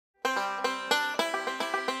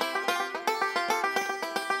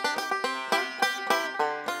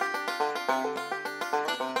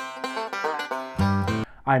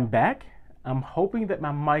I'm back. I'm hoping that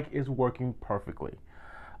my mic is working perfectly.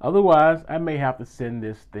 Otherwise, I may have to send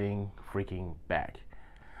this thing freaking back.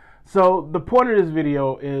 So the point of this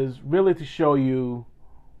video is really to show you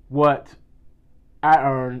what I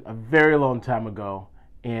earned a very long time ago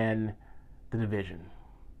in The Division.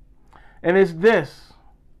 And it's this.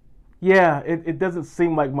 Yeah, it doesn't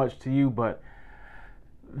seem like much to you, but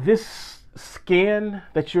this skin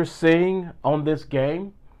that you're seeing on this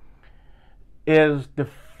game is the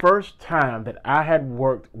first time that I had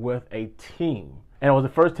worked with a team. And it was the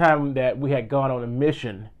first time that we had gone on a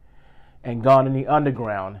mission and gone in the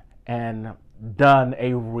underground and done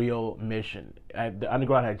a real mission. The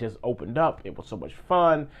underground had just opened up. It was so much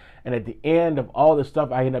fun. And at the end of all this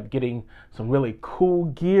stuff, I ended up getting some really cool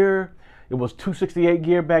gear. It was 268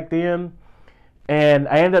 gear back then. And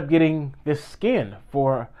I ended up getting this skin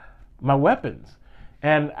for my weapons.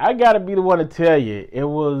 And I gotta be the one to tell you, it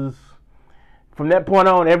was, from that point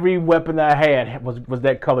on, every weapon I had was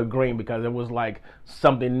that color green, because it was like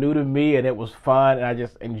something new to me and it was fun and I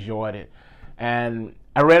just enjoyed it. And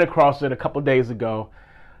I ran across it a couple days ago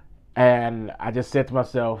and I just said to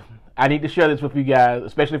myself, I need to share this with you guys,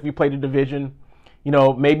 especially if you played The Division. You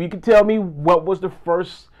know, maybe you could tell me what was the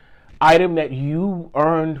first item that you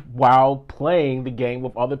earned while playing the game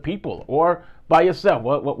with other people or by yourself.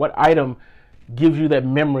 What item gives you that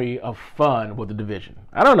memory of fun with The Division?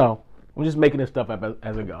 I don't know. I'm just making this stuff up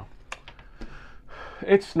as I go.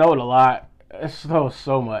 It snowed a lot. It snowed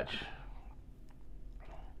so much.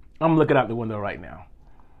 I'm looking out the window right now.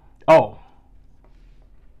 Oh.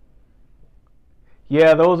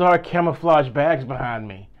 Yeah, those are camouflage bags behind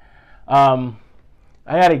me. I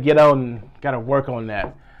gotta work on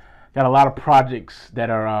that. Got a lot of projects that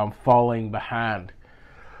are falling behind,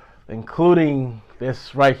 including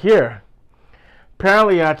this right here.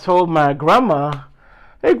 Apparently, I told my grandma,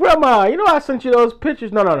 hey, Grandma, you know I sent you those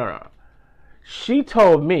pictures? No. She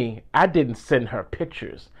told me I didn't send her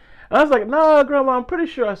pictures. And I was like, no, Grandma, I'm pretty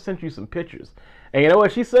sure I sent you some pictures. And you know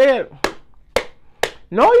what she said?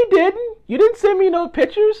 No, you didn't. You didn't send me no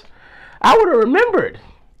pictures. I would have remembered.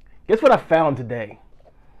 Guess what I found today?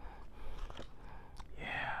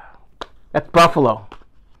 That's Buffalo.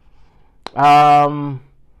 Middle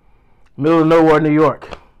of nowhere, New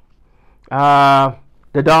York. The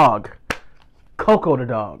dog. Coco the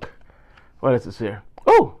dog. What is this here?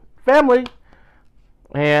 Oh, family.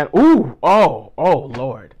 And, oh,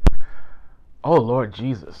 Lord. Oh, Lord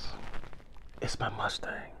Jesus. It's my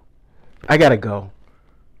Mustang. I gotta go.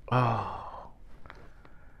 Oh.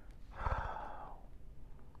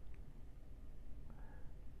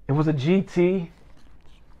 It was a GT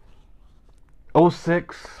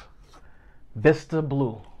 06 Vista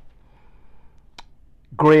Blue.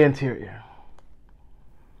 Gray interior.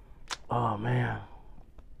 Oh, man.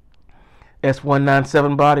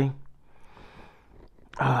 S197 body.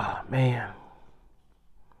 Ah, man.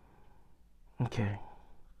 Okay.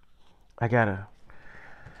 I gotta.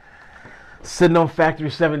 Sitting on factory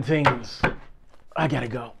 17s. I gotta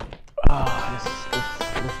go. Oh,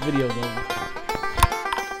 this video's over.